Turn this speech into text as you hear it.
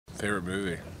Favorite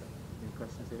movie? Any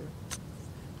questions here?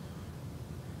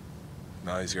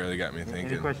 No, he's really got me thinking.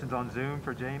 Any questions on Zoom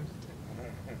for James?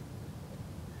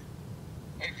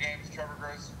 Hey James, Trevor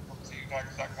Gross from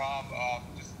TigerNet.com.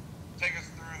 Just take us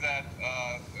through that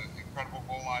incredible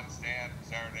goal line stand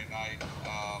Saturday night.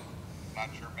 Not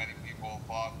sure many people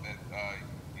thought that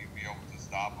you'd be able to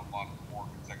stop them on 4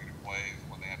 consecutive plays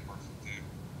when they had first and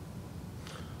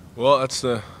 2. Well, that's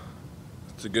the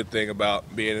good thing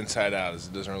about being inside out is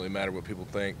it doesn't really matter what people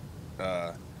think.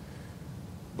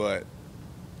 But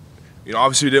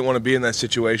obviously we didn't want to be in that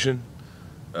situation.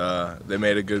 They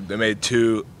made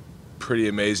 2 pretty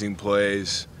amazing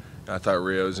plays. I thought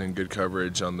Rio's in good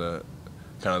coverage on the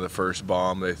kind of the first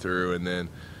bomb they threw, and then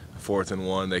 4th and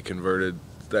 1 they converted.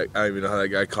 I don't even know how that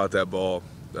guy caught that ball.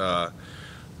 But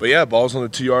yeah, ball's on the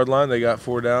 2-yard line. They got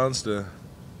 4 downs to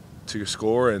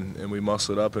score, and we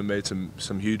muscled up and made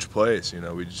some huge plays.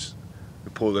 We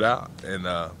pulled it out, and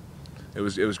it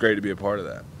was great to be a part of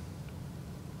that.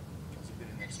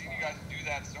 We've seen you guys do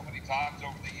that so many times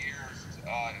over the years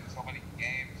in so many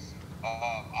games.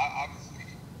 Obviously,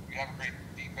 you have a great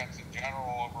defense in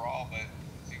general overall, but it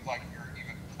seems like you're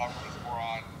even tougher to score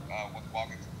on when the ball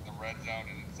gets into the red zone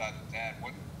and inside the 10.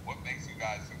 What makes you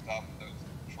guys so tough in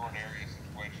those short area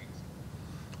situations?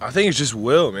 I think it's just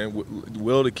will, man.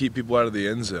 Will to keep people out of the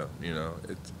end zone.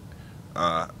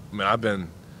 I've been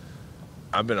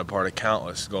a part of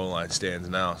countless goal line stands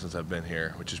now since I've been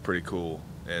here, which is pretty cool.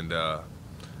 And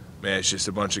man, it's just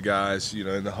a bunch of guys,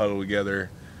 in the huddle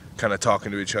together, kind of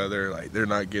talking to each other, like they're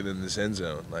not getting in this end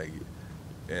zone,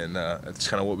 and that's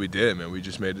kind of what we did, man. We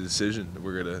just made a decision that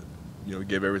we're gonna,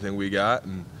 give everything we got,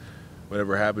 and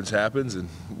whatever happens, happens, and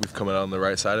we've come out on the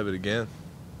right side of it again.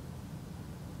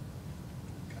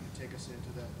 Take us into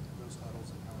those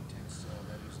huddles and how intense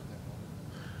that is at that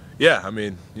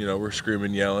moment. Yeah, we're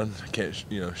screaming, yelling. I can't,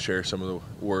 share some of the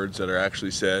words that are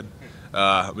actually said.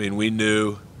 We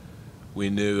knew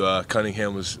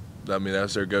Cunningham was.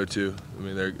 That's their go-to.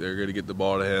 They're going to get the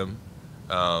ball to him.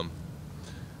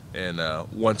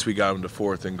 Once we got him to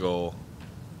 4th and goal,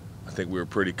 I think we were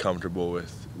pretty comfortable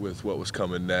with what was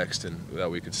coming next and that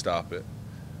we could stop it.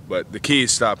 But the key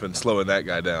is slowing that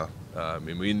guy down.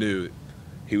 We knew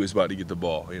he was about to get the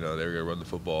ball. They were going to run the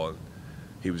football, and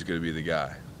he was going to be the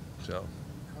guy. So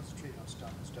concentrate on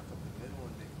stopping stuff up the middle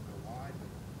and making him go wide,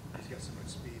 but he's got so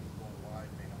much speed and going wide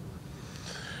may not work.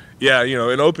 Yeah,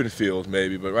 in open field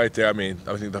maybe, but right there, I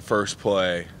think the first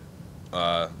play,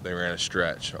 they ran a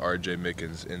stretch. R.J.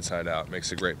 Mickens inside out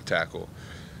makes a great tackle.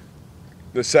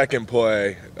 The second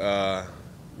play,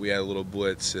 we had a little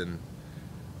blitz, and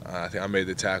I think I made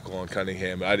the tackle on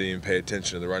Cunningham. I didn't even pay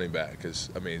attention to the running back because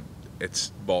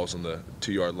it's balls on the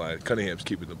 2-yard line. Cunningham's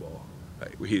keeping the ball.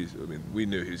 We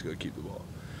knew he was going to keep the ball.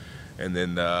 And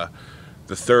then the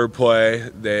third play,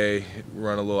 they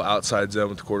run a little outside zone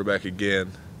with the quarterback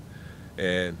again.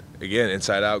 And again,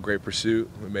 inside out, great pursuit.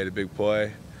 We made a big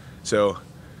play. So,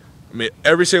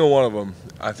 every single one of them,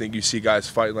 I think you see guys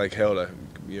fighting like hell to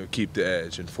keep the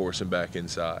edge and force them back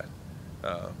inside.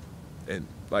 And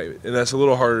that's a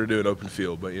little harder to do in open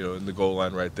field, but in the goal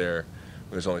line right there,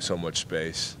 there's only so much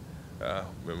space.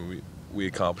 We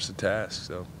accomplished the task.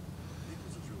 So.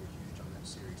 Nichols was really huge on that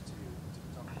series too.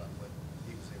 Talk about what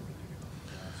he was able to do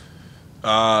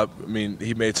on the pass.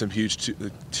 He made some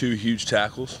two huge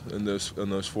tackles in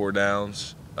those 4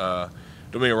 downs. Don't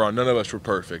get me wrong, none of us were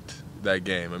perfect that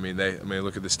game.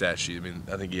 Look at the stat sheet.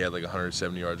 I think he had like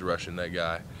 170 yards rushing, that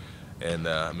guy. And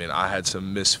I had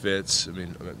some misfits.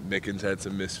 Mickens had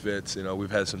some misfits. We've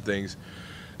had some things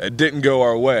that didn't go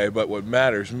our way, but what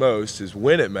matters most is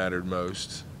when it mattered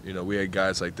most, we had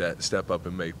guys like that step up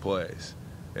and make plays.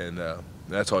 And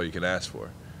that's all you can ask for.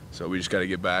 So we just got to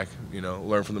get back,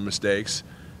 learn from the mistakes,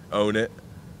 own it,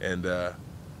 and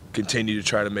continue to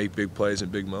try to make big plays in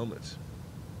big moments.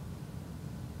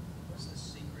 What's the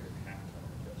secret of halftime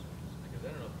adjustments? Because I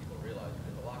don't know if people realize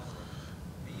in the locker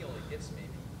room, B only gets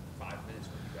maybe 5 minutes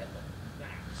when you at the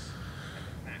max. At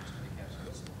the max when they catch.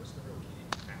 What's the real key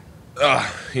to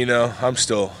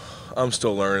halftime? I'm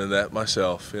still learning that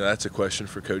myself. That's a question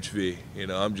for Coach V.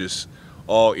 I'm just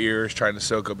all ears, trying to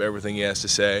soak up everything he has to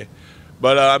say.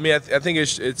 But I think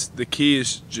it's the key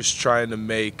is just trying to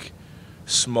make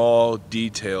small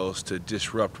details to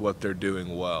disrupt what they're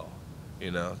doing well.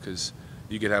 Because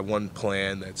you could have one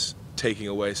plan that's taking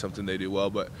away something they do well,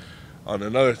 but on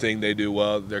another thing they do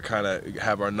well, they're kind of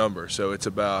have our number. So it's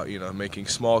about making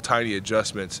small, tiny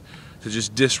adjustments to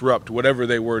just disrupt whatever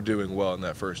they were doing well in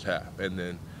that first half, and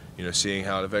then seeing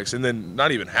how it affects. And then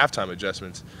not even halftime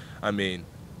adjustments.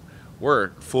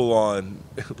 We're full on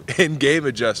in-game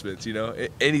adjustments.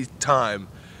 Any time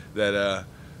that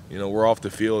we're off the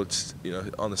field. It's,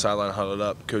 on the sideline huddled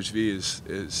up. Coach V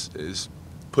is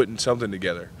putting something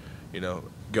together,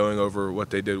 going over what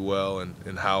they did well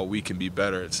and how we can be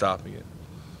better at stopping it.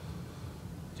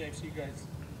 James, you guys,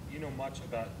 know much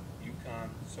about UConn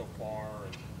so far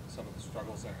and some of the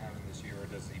struggles they're having this year, or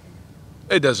does it even?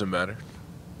 It doesn't matter.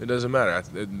 It doesn't matter.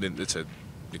 It's a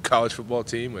college football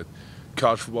team with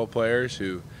college football players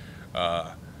who,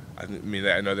 I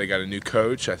know they got a new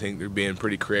coach. I think they're being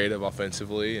pretty creative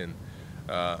offensively, and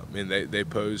they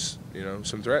pose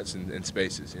some threats in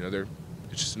spaces.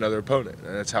 It's just another opponent,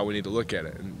 and that's how we need to look at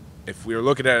it. And if we were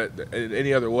looking at it in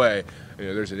any other way,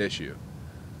 there's an issue.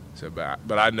 So,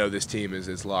 but I know this team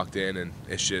is locked in, and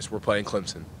it's just we're playing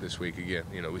Clemson this week again.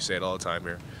 We say it all the time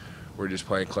here. We're just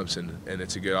playing Clemson, and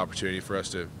it's a good opportunity for us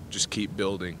to just keep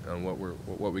building on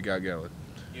what we got going.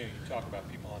 You talk about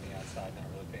people on the outside not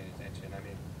really paying attention. I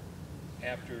mean,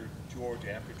 after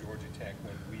Georgia Tech,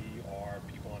 when we are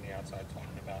people on the outside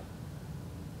talking about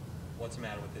what's the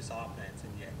matter with this offense,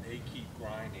 and yet they keep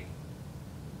grinding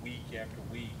week after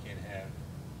week and have,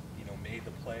 made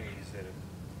the plays that have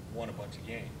won a bunch of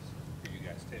games for you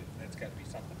guys too. That's got to be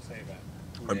something to say about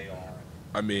who they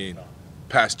are.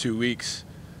 Past 2 weeks,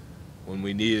 when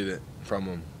we needed it from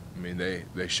them,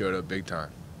 they showed up big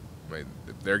time.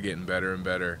 They're getting better and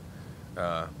better.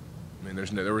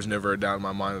 There was never a doubt in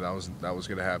my mind that was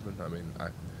going to happen.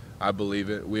 I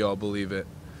believe it. We all believe it.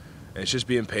 And it's just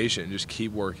being patient. Just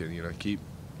keep working.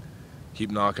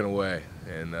 Keep knocking away,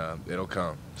 and it'll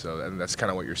come. So that's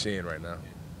kind of what you're seeing right now.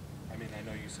 I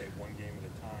know you say one game at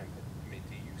a time, but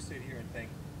do you sit here and think,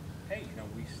 hey,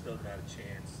 we still got a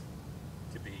chance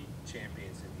to be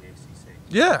champions in the ACC?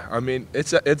 Yeah,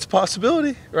 it's a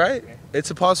possibility, right? Okay. It's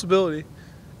a possibility.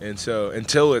 And so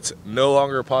until it's no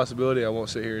longer a possibility, I won't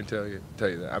sit here and tell you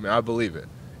that. I believe it.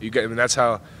 That's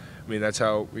how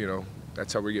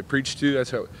we get preached to.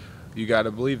 That's how you got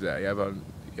to believe that. You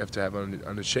have to have an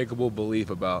unshakable belief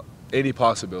about any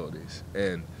possibilities.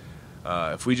 And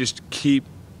if we just keep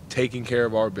taking care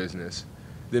of our business,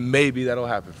 then maybe that'll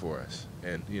happen for us.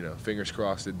 And fingers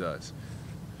crossed it does.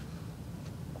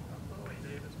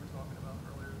 Davis were talking about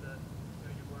earlier that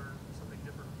you learned something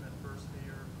different from adversity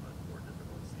or a more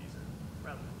difficult season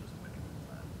rather than just winning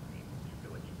all that. Do you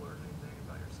feel like you've learned anything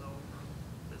about yourself from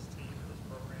this team or this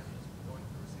program just going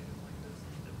through a season like this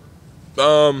that's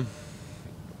different?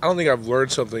 I don't think I've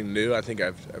learned something new. I think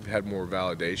I've had more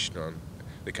validation on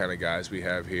the kind of guys we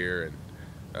have here and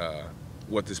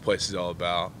what this place is all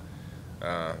about.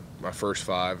 My first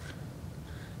 5,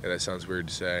 that sounds weird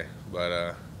to say,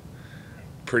 but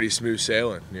pretty smooth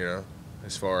sailing,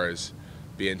 as far as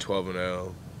being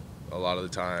 12-0 a lot of the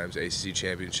times, ACC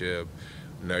championship,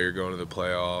 you're going to the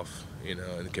playoff,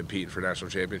 and competing for national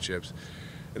championships.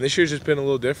 And this year's just been a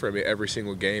little different. Every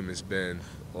single game has been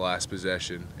the last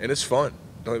possession, and it's fun.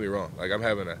 Don't get me wrong. I'm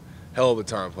having a hell of a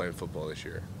time playing football this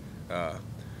year.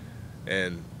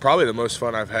 And probably the most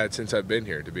fun I've had since I've been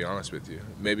here, to be honest with you.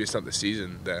 Maybe it's not the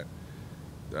season that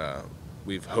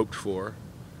we've hoped for,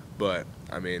 but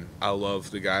I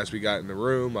love the guys we got in the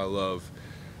room. I love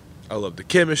the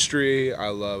chemistry. I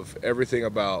love everything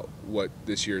about what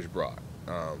this year's brought.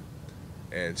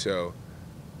 And so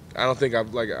I don't think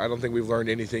we've learned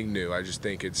anything new. I just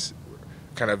think it's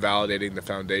kind of validating the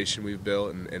foundation we've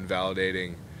built and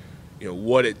validating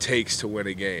what it takes to win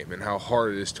a game and how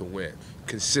hard it is to win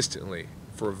consistently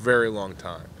for a very long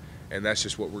time. And that's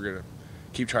just what we're going to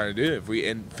keep trying to do. If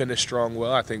we finish strong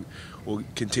well, I think we'll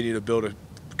continue to build a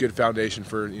good foundation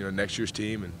for next year's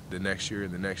team and the next year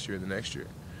and the next year and the next year.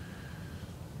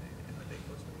 And I think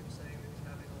Coach was saying that he's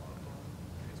having a lot of fun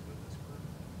with this group.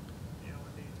 I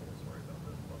think he told a story about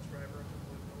the bus driver up in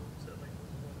Louisville. He said it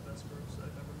was one of the best groups that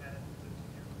I've ever had in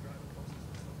 15 years of driving buses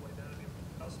and stuff like that.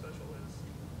 How special is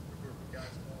a group of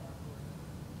guys in the line?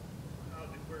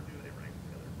 Where do they rank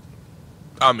with the other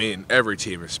teams? Every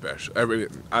team is special.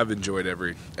 I've enjoyed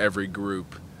every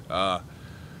group.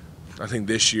 I think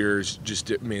this year's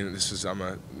I'm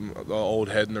an old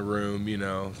head in the room,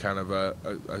 kind of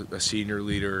a senior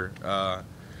leader.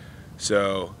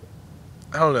 So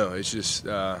I don't know. It's just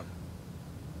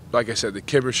like I said, the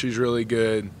chemistry's really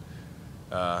good.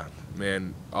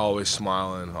 Always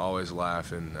smiling, always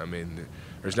laughing.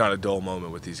 There's not a dull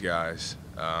moment with these guys.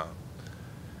 And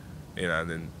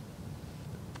then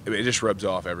it just rubs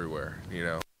off everywhere,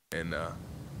 and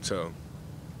so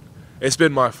it's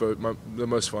been the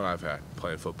most fun I've had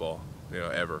playing football,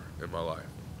 ever in my life,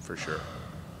 for sure. Have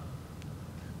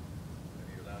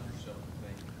you allowed yourself to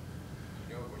think,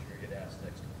 what you're going to get asked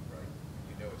next week, right?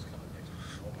 It's coming next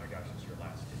week. Oh my gosh, it's your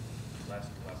last game.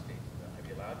 Have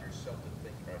you allowed yourself to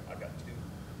think, all right, I've got two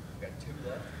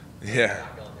left? Yeah.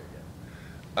 I'm not going there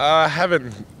I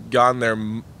haven't gone there.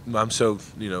 I'm so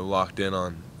locked in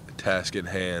on task at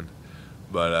hand,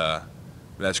 but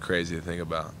that's crazy to think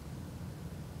about.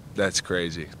 That's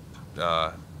crazy.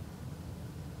 Played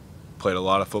a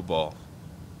lot of football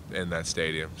in that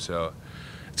stadium, so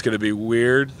it's going to be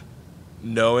weird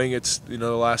knowing it's the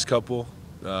last couple.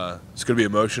 It's going to be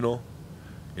emotional.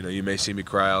 You may see me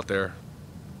cry out there.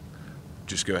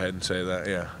 Just go ahead and say that,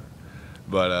 yeah.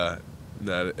 But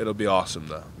no, it'll be awesome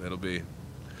though.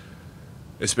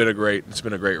 It's been a great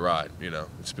ride.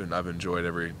 I've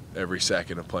enjoyed every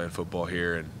second of playing football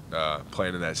here and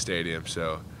playing in that stadium.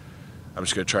 So I'm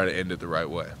just going to try to end it the right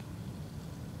way.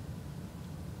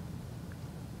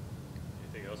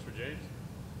 Anything else for James?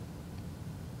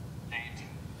 James,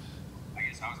 I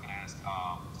guess I was going to ask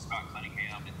just about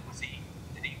Cunningham. Did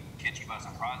he catch you by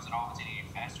surprise at all? Was he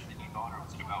faster than you thought, or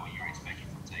was it about what you were expecting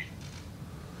from Tate?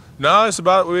 No, it's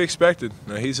about what we expected.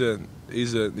 No, he's a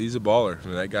baller. I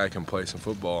mean, that guy can play some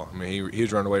football. I mean,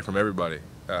 he's run away from everybody.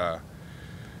 But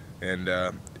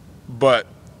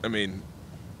I mean,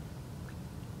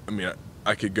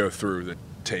 I could go through the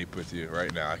tape with you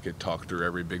right now. I could talk through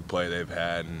every big play they've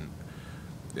had and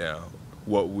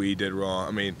what we did wrong.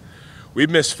 I mean, we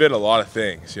misfit a lot of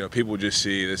things. People just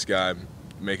see this guy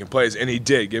making plays, and he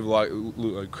did. Give a lot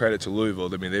of credit to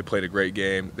Louisville. I mean, they played a great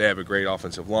game. They have a great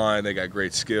offensive line. They got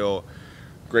great skill,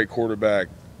 great quarterback.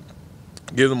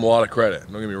 Give them a lot of credit.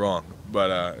 Don't get me wrong,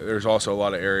 but there's also a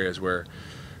lot of areas where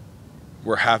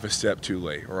we're half a step too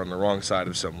late, or on the wrong side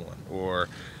of someone, or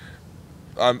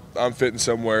I'm fitting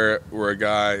somewhere where a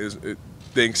guy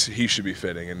thinks he should be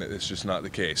fitting, and it's just not the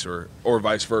case, or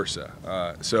vice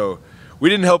versa. So we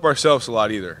didn't help ourselves a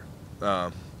lot either.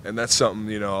 And that's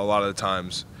something, a lot of the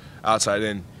times outside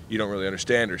in you don't really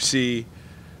understand or see,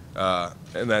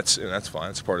 and that's fine.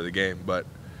 It's part of the game. But,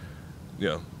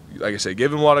 like I say,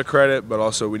 give him a lot of credit, but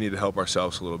also we need to help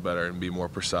ourselves a little better and be more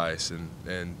precise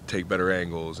and take better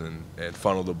angles and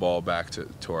funnel the ball back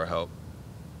to our help.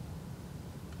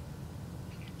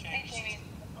 Thanks, Jamie.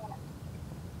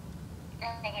 Go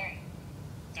ahead, Larry.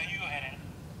 No, you go ahead,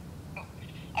 Anna.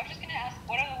 I was just going to ask,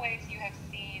 what are the ways you have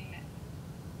seen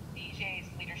DJ's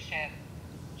leadership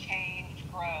change,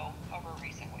 grow over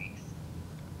recent weeks?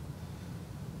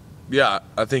 Yeah,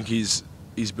 I think he's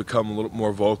become a little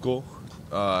more vocal.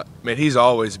 He's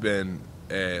always been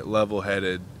a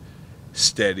level-headed,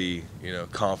 steady,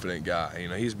 confident guy.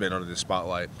 He's been under the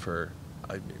spotlight for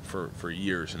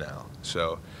years now.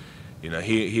 So,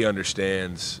 he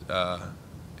understands.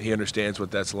 He understands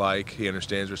what that's like. He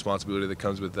understands the responsibility that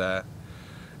comes with that.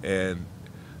 And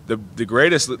the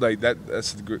greatest, like that.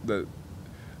 That's the.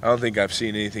 I don't think I've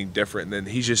seen anything different than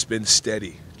he's just been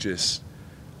steady, just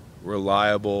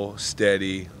reliable,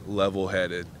 steady,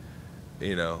 level-headed.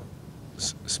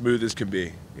 Smooth as can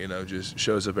be. Just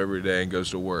shows up every day and goes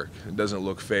to work. It doesn't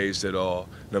look phased at all,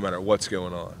 no matter what's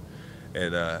going on.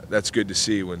 And that's good to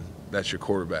see when that's your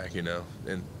quarterback. And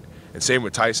same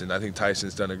with Tyson. I think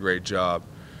Tyson's done a great job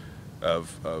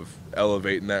of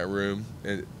elevating that room,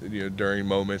 and during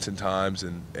moments and times,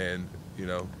 and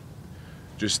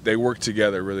just they work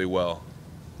together really well.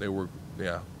 They work,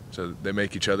 so they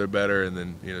make each other better, and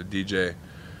then DJ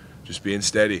just being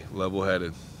steady,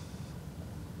 level-headed.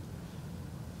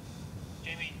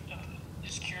 Jamie,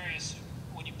 just curious,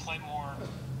 when you play more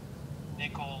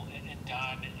nickel and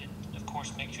dime, it of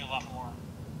course makes you a lot more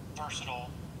versatile,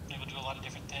 able to do a lot of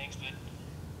different things, but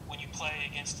when you play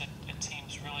against a team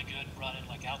that's really good running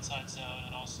like outside zone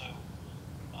and also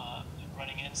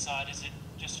running inside, is it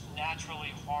just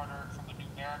naturally harder from a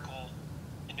numerical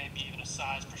and maybe even a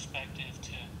size perspective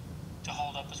to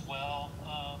hold up as well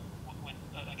when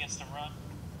against the run?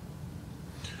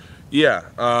 Yeah.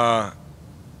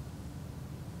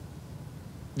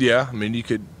 You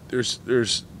could.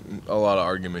 There's a lot of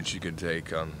arguments you could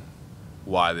take on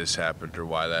why this happened or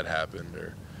why that happened,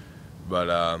 but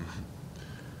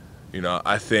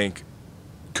I think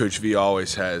Coach V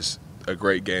always has a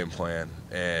great game plan,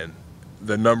 and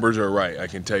the numbers are right. I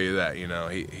can tell you that.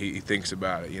 He thinks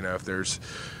about it. If there's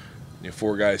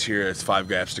 4 guys here, it's 5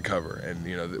 gaps to cover, and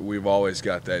we've always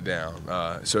got that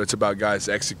down. So it's about guys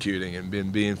executing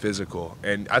and being physical,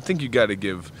 and I think you got to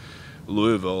give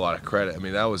Louisville a lot of credit. Me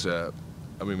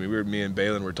and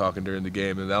Balin were talking during the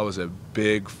game, and that was a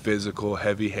big, physical,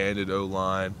 heavy-handed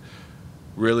O-line.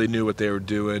 Really knew what they were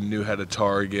doing, knew how to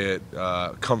target,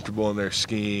 comfortable in their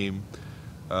scheme.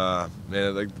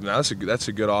 That's a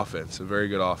good offense, a very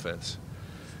good offense.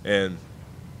 And,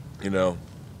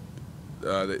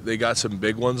 they got some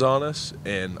big ones on us,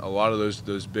 and a lot of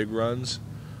those big runs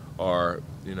are,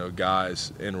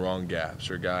 guys in wrong gaps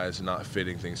or guys not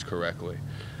fitting things correctly.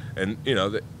 And,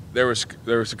 there was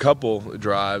a couple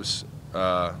drives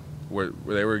where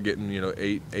they were getting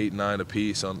 8, 9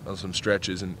 apiece on some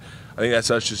stretches, and I think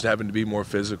that's us just having to be more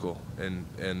physical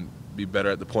and be better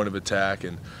at the point of attack.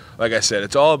 And like I said,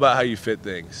 it's all about how you fit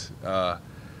things.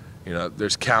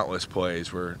 There's countless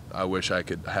plays where I wish I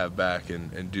could have back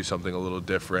and do something a little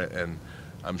different, and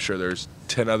I'm sure there's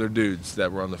 10 other dudes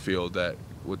that were on the field that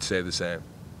would say the same.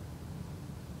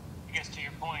 I guess to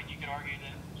your point, you could argue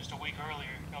that just a week earlier,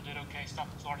 y'all did okay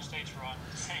stopping Florida State's run.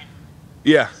 Same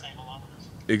aloneness.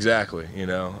 Exactly.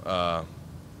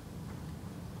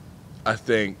 I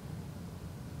think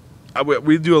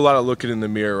we do a lot of looking in the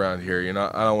mirror around here.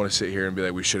 I don't want to sit here and be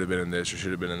like, we should have been in this or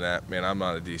should have been in that. Man, I'm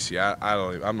not a DC.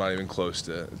 I'm not even close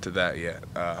to that yet.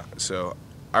 So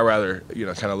I rather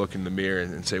kind of look in the mirror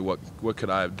and say what could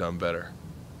I have done better.